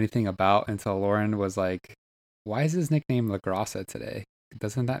didn't know anything about until Lauren was like, "Why is his nickname La Grassa today?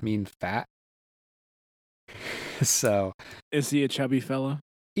 Doesn't that mean fat?" So, is he a chubby fella?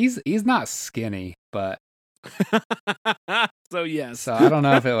 he's not skinny, but So yes. so I don't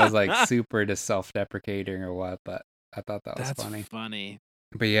know if it was like super just self-deprecating or what, but I thought that was That's funny. funny.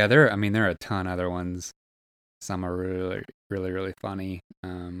 But yeah, there are a ton of other ones. Some are really, really, really funny.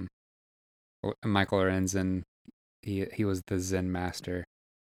 Michael Lorenzen, he was the Zen master,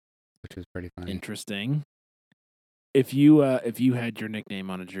 which was pretty funny. Interesting. If you had your nickname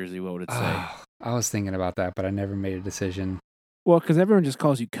on a jersey, what would it say? I was thinking about that, but I never made a decision. Well, because everyone just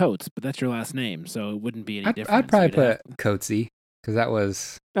calls you Coates, but that's your last name, so it wouldn't be any different. I'd probably put Coatesy, because that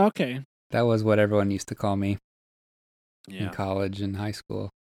was what everyone used to call me in college and high school.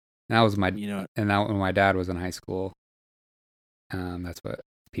 And that was when my dad was in high school, that's what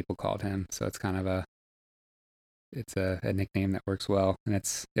people called him. So it's kind of a nickname that works well, and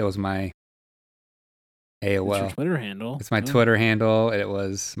it was my AOL. It's your Twitter handle. It's my Twitter handle. It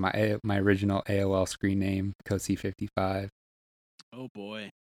was my original AOL screen name, Coatesy55. Oh boy.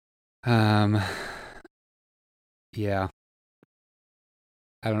 Yeah.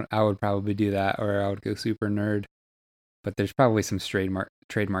 I would probably do that, or I would go super nerd. But there's probably some trademark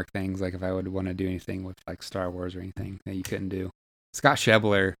things, like if I would want to do anything with like Star Wars or anything that you couldn't do. Scott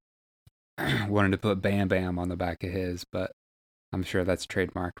Schebler wanted to put Bam Bam on the back of his, but I'm sure that's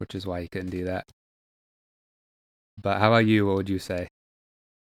trademarked, which is why he couldn't do that. But how about you? What would you say?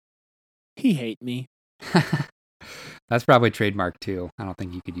 He hate me. That's probably trademarked too. I don't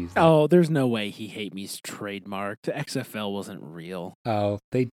think you could use that. Oh, there's no way he hate me's trademarked. The XFL wasn't real. Oh,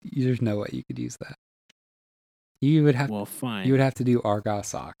 there's no way you could use that. You would have. Well, fine. You would have to do Argyle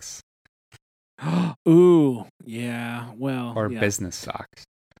socks. Ooh, yeah. Well, or business socks.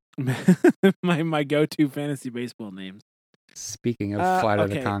 my go-to fantasy baseball names. Speaking of Flight of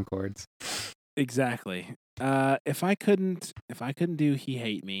the Conchords. Exactly. If I couldn't do he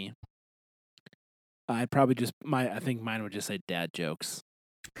hate me, I'd probably I think mine would just say dad jokes.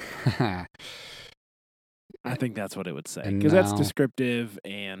 I think that's what it would say, because that's descriptive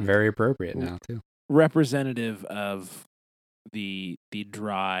and very appropriate now too. Representative of the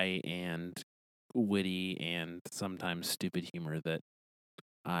dry and witty and sometimes stupid humor that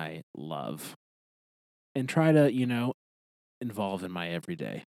I love and try to, involve in my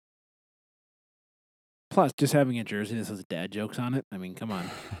everyday. Plus, just having a jersey that says dad jokes on it. I mean, come on.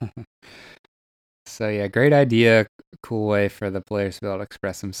 So yeah, great idea. Cool way for the players to be able to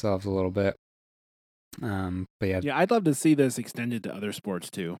express themselves a little bit. But yeah, I'd love to see this extended to other sports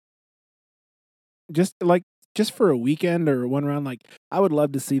too. Just for a weekend or one round, I would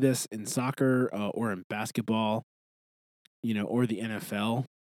love to see this in soccer or in basketball, or the NFL.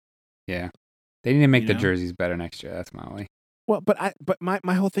 Yeah, they need to make the jerseys better next year. That's my only. Well, but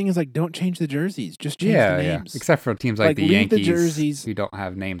my whole thing is don't change the jerseys, just change the names. Yeah. Except for teams like the Yankees, the jerseys who don't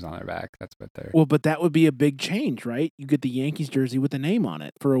have names on their back. That's what they're. Well, but that would be a big change, right? You get the Yankees jersey with a name on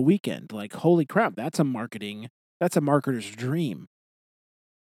it for a weekend. Holy crap, that's a marketer's dream.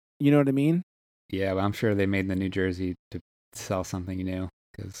 You know what I mean? Yeah, but I'm sure they made the New Jersey to sell something new,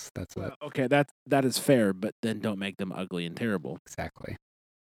 because that's what. Okay, that is fair, but then don't make them ugly and terrible. Exactly.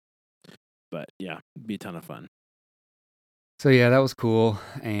 But yeah, it'd be a ton of fun. So yeah, that was cool,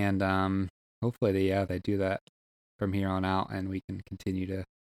 and hopefully they do that from here on out, and we can continue to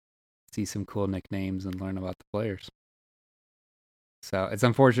see some cool nicknames and learn about the players. So it's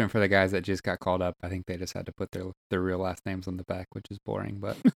unfortunate for the guys that just got called up. I think they just had to put their real last names on the back, which is boring,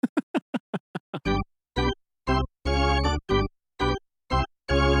 but.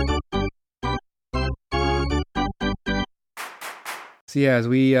 So yeah, as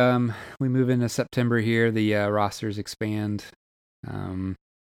we move into September here, the rosters expand, and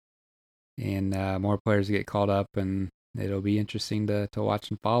more players get called up, and it'll be interesting to watch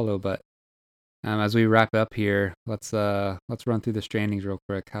and follow. But as we wrap up here, let's run through the standings real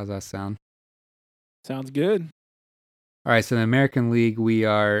quick. How's that sound? Sounds good. All right, so in the American League, we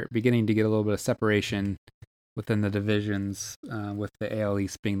are beginning to get a little bit of separation within the divisions, with the AL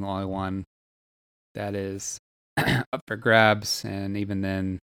East being the only one that is up for grabs, and even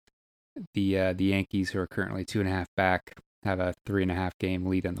then, the Yankees, who are currently 2.5 back, have a 3.5 game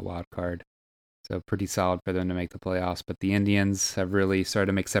lead in the wild card. So pretty solid for them to make the playoffs. But the Indians have really started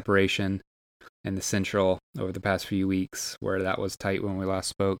to make separation in the Central over the past few weeks, where that was tight when we last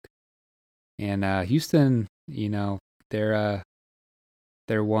spoke. And Houston, their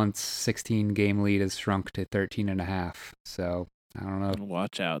once 16 game lead has shrunk to 13.5. So I don't know.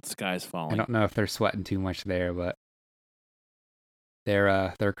 Watch out, sky's falling. I don't know if they're sweating too much there, but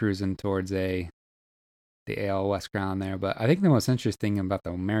they're cruising towards a the AL West ground there. But I think the most interesting about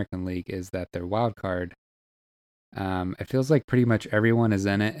the American League is that their wild card, it feels like pretty much everyone is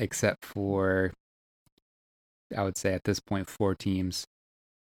in it except for, I would say at this point, 4 teams.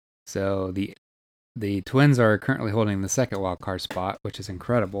 So the Twins are currently holding the second wild card spot, which is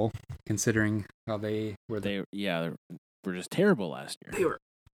incredible considering how they were. They were just terrible last year. They were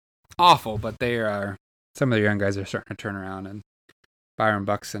awful, but some of the young guys are starting to turn around, and Byron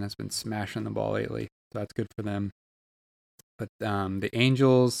Buxton has been smashing the ball lately, so that's good for them. But the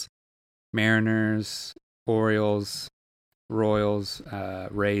Angels, Mariners, Orioles, Royals,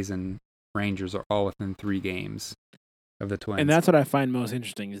 Rays, and Rangers are all within 3 games of the Twins. And that's what I find most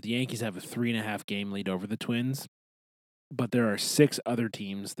interesting is the Yankees have a 3.5 game lead over the Twins, but there are 6 other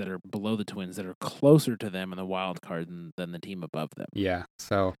teams that are below the Twins that are closer to them in the wild card than the team above them. Yeah,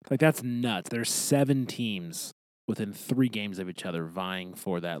 so like that's nuts. There's 7 teams within 3 games of each other vying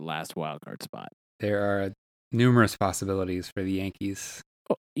for that last wild card spot. There are numerous possibilities for the Yankees.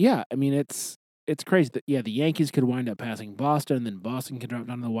 Oh, yeah, I mean it's crazy. The Yankees could wind up passing Boston, and then Boston could drop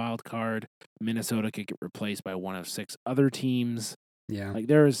down to the wild card. Minnesota could get replaced by one of 6 other teams. Yeah, like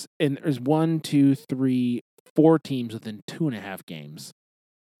there's 1, 2, 3, 4 teams within 2.5 games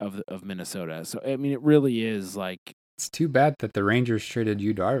of Minnesota. So I mean, it really is like it's too bad that the Rangers traded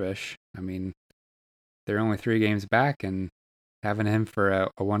Yu Darvish. I mean, they're only 3 games back, and having him for a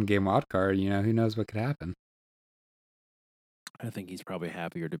 1-game wild card, who knows what could happen. I think he's probably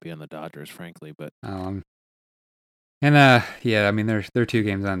happier to be on the Dodgers, frankly. But I mean they're 2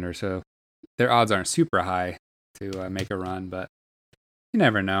 games under, so their odds aren't super high to make a run, but you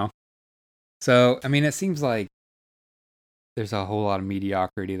never know. So I mean, it seems like there's a whole lot of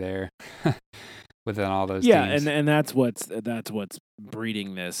mediocrity there within all those teams. and that's what's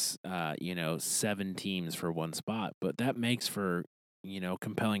breeding this 7 teams for 1 spot, but that makes for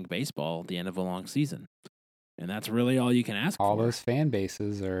compelling baseball at the end of a long season. And that's really all you can ask for. All those fan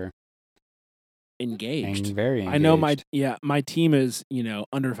bases are engaged. Very engaged. I know my team is,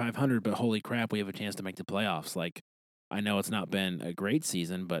 under 500, but holy crap, we have a chance to make the playoffs. Like, I know it's not been a great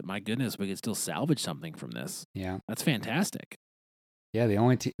season, but my goodness, we could still salvage something from this. Yeah. That's fantastic. Yeah,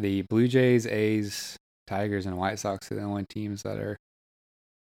 the Blue Jays, A's, Tigers, and White Sox are the only teams that are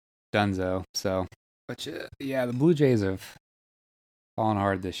donezo. So, the Blue Jays have fallen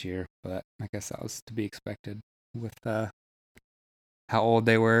hard this year, but I guess that was to be expected with how old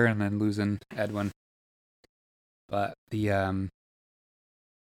they were and then losing Edwin. But the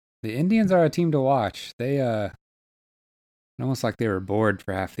Indians are a team to watch. They almost like they were bored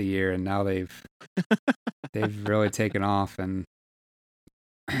for half the year, and now they've really taken off, and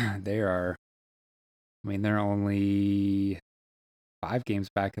they're only 5 games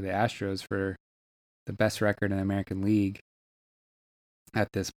back of the Astros for the best record in the American League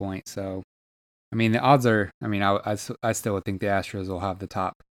at this point. So, I mean, the odds are, I still would think the Astros will have the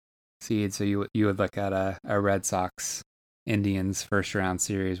top seed. So you would look at a Red Sox Indians first round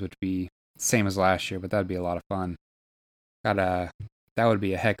series, which would be same as last year, but that'd be a lot of fun. That would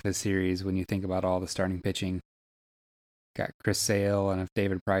be a heck of a series when you think about all the starting pitching. Got Chris Sale, and if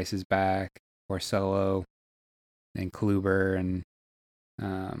David Price is back, or Solo, and Kluber, and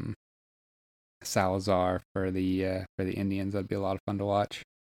Salazar for the Indians. That'd be a lot of fun to watch.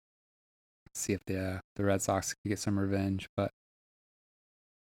 See if the Red Sox could get some revenge. But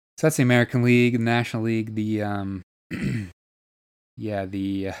so that's the American League, the National League. The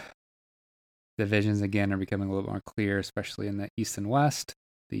the divisions again are becoming a little more clear, especially in the East and West.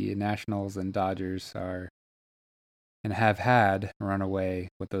 The Nationals and Dodgers are and have had run away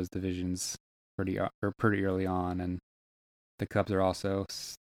with those divisions pretty early on, and the Cubs are also.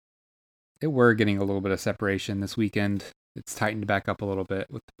 They were getting a little bit of separation this weekend. It's tightened back up a little bit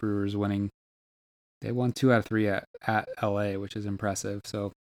with the Brewers winning. They won 2 out of 3 at LA, which is impressive.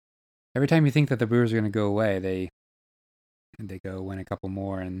 So every time you think that the Brewers are going to go away, they go win a couple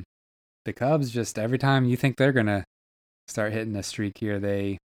more. And the Cubs, just every time you think they're going to start hitting a streak here,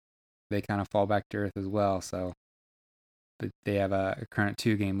 they kind of fall back to earth as well. So they have a current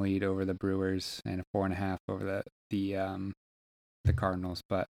 2-game lead over the Brewers and a 4.5 over the Cardinals.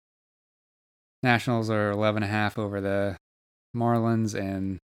 But Nationals are 11.5 over the Marlins,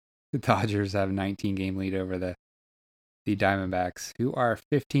 and the Dodgers have a 19-game lead over the Diamondbacks, who are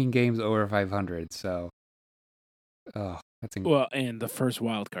 15 games over 500. So, that's well, and the first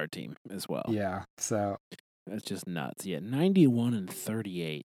wild card team as well. Yeah, so that's just nuts. Yeah,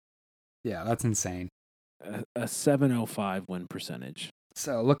 91-38. Yeah, that's insane. A 705 win percentage.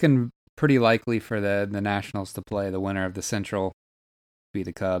 So looking pretty likely for the Nationals to play the winner of the Central. Be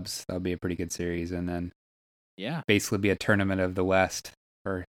the Cubs. That'll be a pretty good series, and then basically be a tournament of the West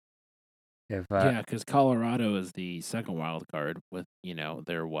for Yeah, because Colorado is the second wild card with,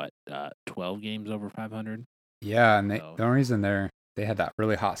 they're 12 games over 500? Yeah, and the only reason they had that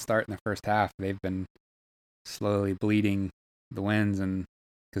really hot start in the first half, they've been slowly bleeding the wins, and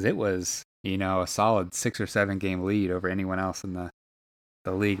because it was, a solid 6 or 7 game lead over anyone else in the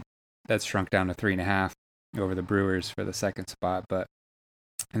league. That's shrunk down to 3.5 over the Brewers for the second spot,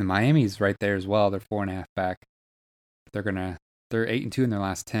 and Miami's right there as well. They're 4.5 back. They're 8-2 in their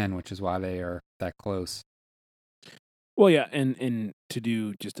last 10, which is why they are that close. Well, yeah, and to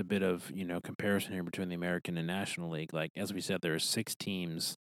do just a bit of, comparison here between the American and National League, like, as we said, there are 6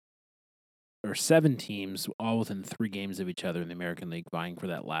 teams or 7 teams all within 3 games of each other in the American League vying for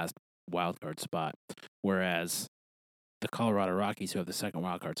that last wild card spot, whereas the Colorado Rockies, who have the second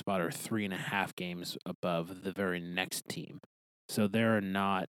wild card spot, are 3.5 games above the very next team. So they're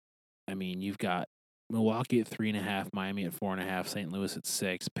not, you've got Milwaukee at 3.5, Miami at 4.5, St. Louis at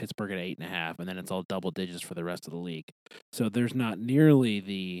 6, Pittsburgh at 8.5, and then it's all double digits for the rest of the league. So there's not nearly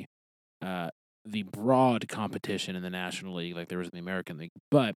the broad competition in the National League like there was in the American League.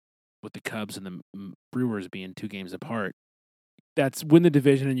 But with the Cubs and the Brewers being 2 games apart, that's win the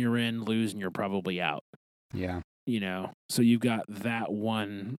division and you're in, lose and you're probably out. Yeah. So you've got that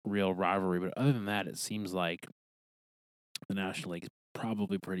one real rivalry. But other than that, it seems like the National League is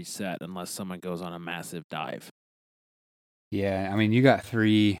probably pretty set unless someone goes on a massive dive. Yeah, you got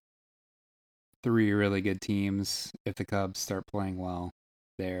three really good teams if the Cubs start playing well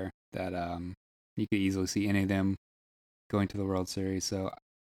there that you could easily see any of them going to the World Series. So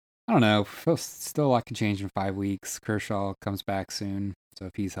I don't know. Still a lot can change in 5 weeks. Kershaw comes back soon, so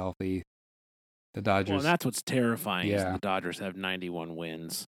if he's healthy, the Dodgers. Well, and that's what's terrifying. Yeah. Is the Dodgers have 91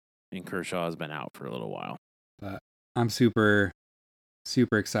 wins, and Kershaw has been out for a little while. But I'm super,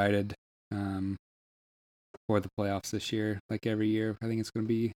 super excited for the playoffs this year. Like every year, I think it's going to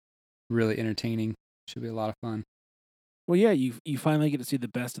be really entertaining. Should be a lot of fun. Well, yeah, you finally get to see the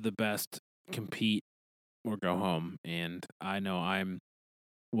best of the best compete or go home, and I know I'm,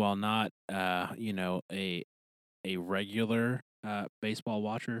 while not a regular baseball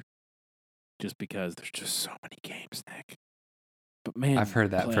watcher, just because there's just so many games, Nick. But man, I've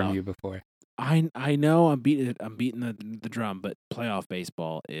heard that from you before. I know I'm beating the drum, but playoff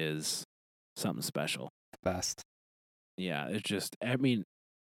baseball is something special. The best. Yeah, it's just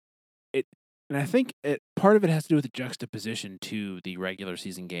and I think part of it has to do with the juxtaposition to the regular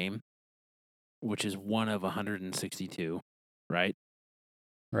season game, which is one of 162, right?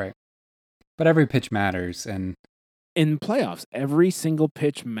 Right. But every pitch matters, and in playoffs, every single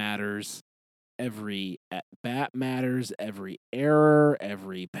pitch matters. Every at-bat matters, every error,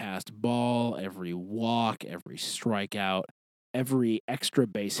 every passed ball, every walk, every strikeout, every extra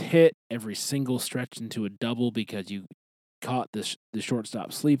base hit, every single stretch into a double because you caught the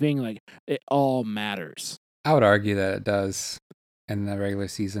shortstop sleeping. Like, it all matters. I would argue that it does in the regular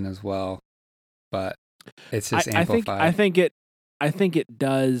season as well, but it's just amplified. I think it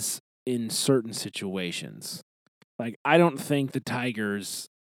does in certain situations. Like, I don't think the Tigers,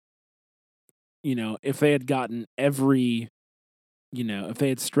 if they had gotten if they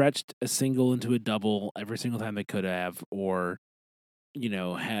had stretched a single into a double every single time they could have, or,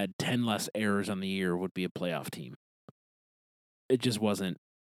 had 10 less errors on the year, would be a playoff team. It just wasn't,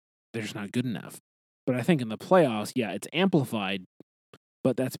 they're just not good enough. But I think in the playoffs, yeah, it's amplified,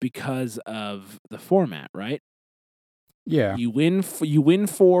 but that's because of the format, right? Yeah. You win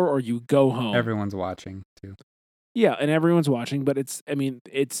 4 or you go home. Everyone's watching too. Yeah, and everyone's watching, but it's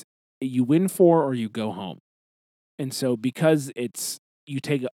you win 4 or you go home. And so because you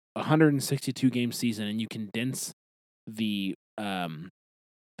take a 162 game season and you condense the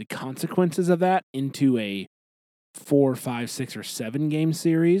consequences of that into a 4, 5, 6, or 7 game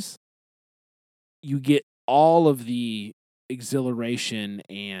series, you get all of the exhilaration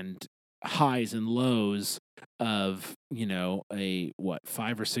and highs and lows of, a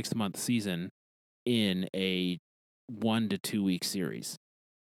 5 or 6 month season in a 1 to 2 week series.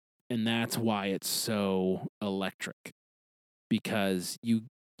 And that's why it's so electric, because you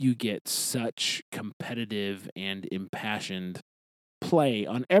get such competitive and impassioned play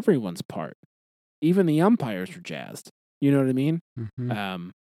on everyone's part. Even the umpires are jazzed. You know what I mean? Mm-hmm.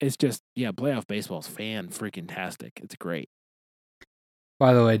 It's just, playoff baseball's fan-freaking-tastic. It's great.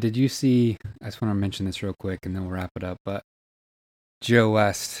 By the way, did you see, I just want to mention this real quick and then we'll wrap it up, but Joe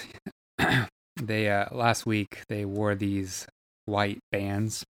West, they last week they wore these white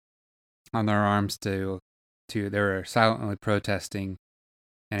bands on their arms they were silently protesting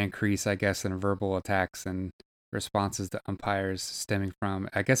an increase, I guess, in verbal attacks and responses to umpires stemming from,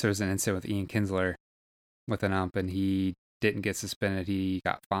 I guess there was an incident with Ian Kinsler with an ump, and he didn't get suspended. He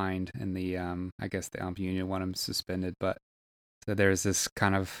got fined, and the I guess the ump union wanted him suspended. But so there's this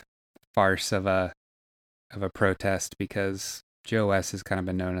kind of farce of a protest because Joe West has kind of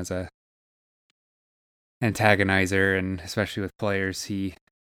been known as a antagonizer, and especially with players, he,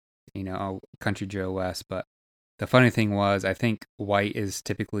 country Joe West. But the funny thing was, I think white is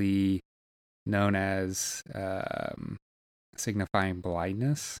typically known as signifying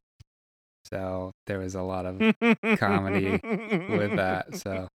blindness. So there was a lot of comedy with that.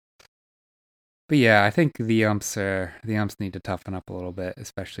 So, but yeah, I think the umps need to toughen up a little bit,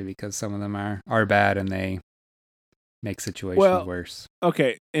 especially because some of them are bad and they make situations worse.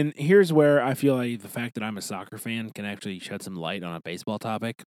 Okay, and here's where I feel like the fact that I'm a soccer fan can actually shed some light on a baseball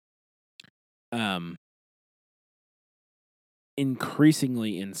topic.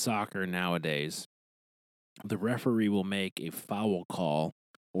 Increasingly in soccer nowadays, the referee will make a foul call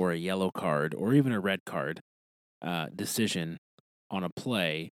or a yellow card or even a red card decision on a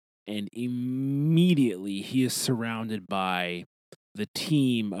play, and immediately he is surrounded by the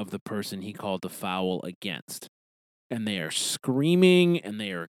team of the person he called the foul against. And they are screaming, and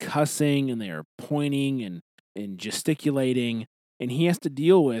they are cussing, and they are pointing and gesticulating, and he has to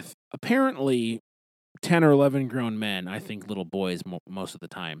deal with, apparently, 10 or 11 grown men, I think little boys most of the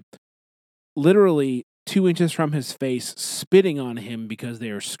time, literally 2 inches from his face, spitting on him because they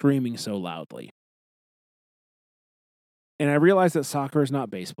are screaming so loudly. And I realize that soccer is not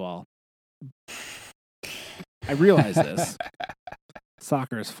baseball. I realize this.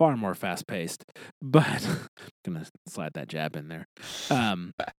 Soccer is far more fast-paced, but I'm going to slide that jab in there.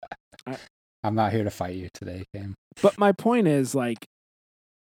 I'm not here to fight you today, Cam. But my point is,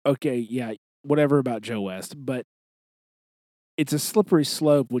 okay, yeah, whatever about Joe West, but it's a slippery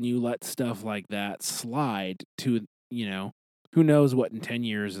slope when you let stuff like that slide to, who knows what in 10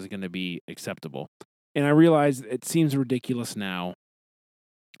 years is going to be acceptable. And I realize it seems ridiculous now,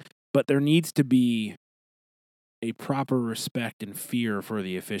 but there needs to be a proper respect and fear for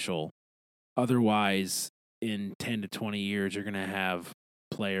the official. Otherwise, in 10 to 20 years, you're going to have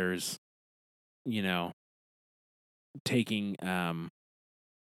players, taking,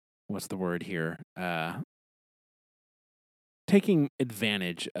 what's the word here? Taking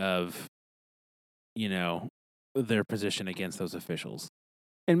advantage of, their position against those officials.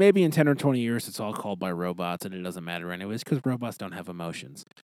 And maybe in 10 or 20 years, it's all called by robots and it doesn't matter anyways because robots don't have emotions.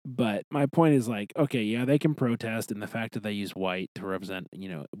 But my point is okay, yeah, they can protest, and the fact that they use white to represent,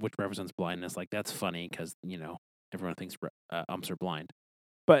 which represents blindness, that's funny because, everyone thinks umps are blind.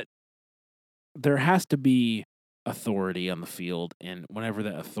 But there has to be authority on the field, and whenever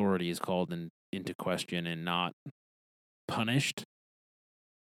that authority is called into question and not punished,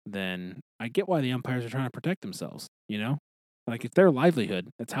 then I get why the umpires are trying to protect themselves, it's their livelihood.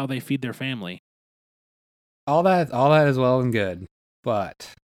 That's how they feed their family. All that is well and good,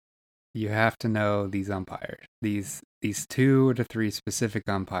 but you have to know these umpires, these 2 to 3 specific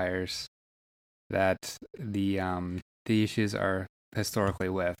umpires that the issues are historically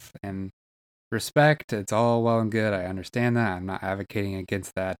with. And respect, it's all well and good. I understand that. I'm not advocating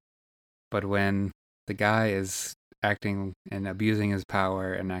against that. But when the guy is acting and abusing his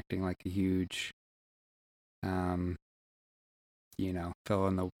power and acting like a huge, fill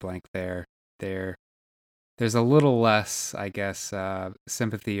in the blank there's a little less, I guess,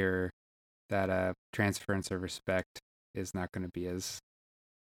 sympathy or that transference of respect is not going to be as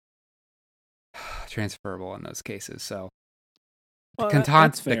transferable in those cases. So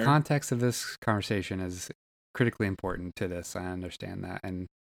the context of this conversation is critically important to this. I understand that, and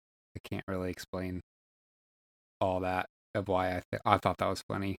I can't really explain all that of why I thought that was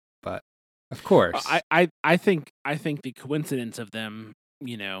funny, but of course, I think the coincidence of them,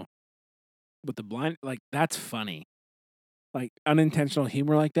 with the blind, that's funny, unintentional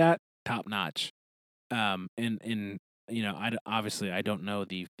humor like that, top notch. And I don't know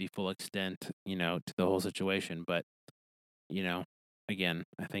the full extent, to the whole situation, but again,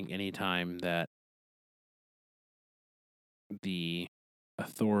 I think anytime that the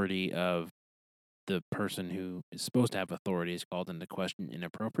authority of the person who is supposed to have authority is called into question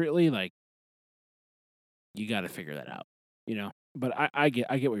inappropriately, you got to figure that out, But I get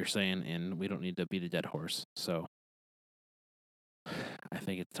what you're saying, and we don't need to beat a dead horse. So I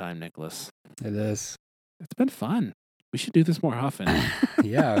think it's time, Nicholas. It is. It's been fun. We should do this more often.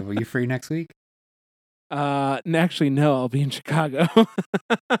 Yeah. Were you free next week? Actually, no. I'll be in Chicago.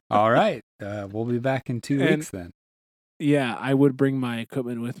 All right. We'll be back in 2 weeks then. Yeah, I would bring my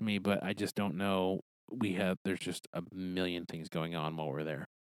equipment with me, but I just don't know. There's just a million things going on while we're there.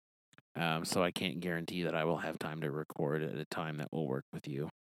 So I can't guarantee that I will have time to record at a time that will work with you.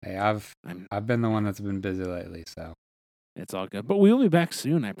 Hey, I've been the one that's been busy lately, so It's all good. But we will be back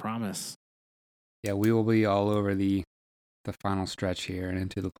soon, I promise. Yeah, we will be all over the final stretch here and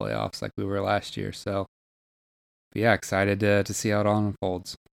into the playoffs like we were last year. So, but yeah, excited to see how it all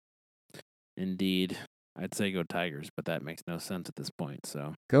unfolds. Indeed. I'd say go Tigers, but that makes no sense at this point.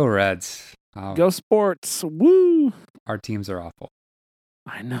 So go Reds. Go Sports. Woo! Our teams are awful.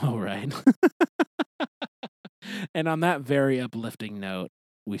 I know, right? And on that very uplifting note,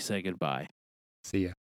 we say goodbye. See ya.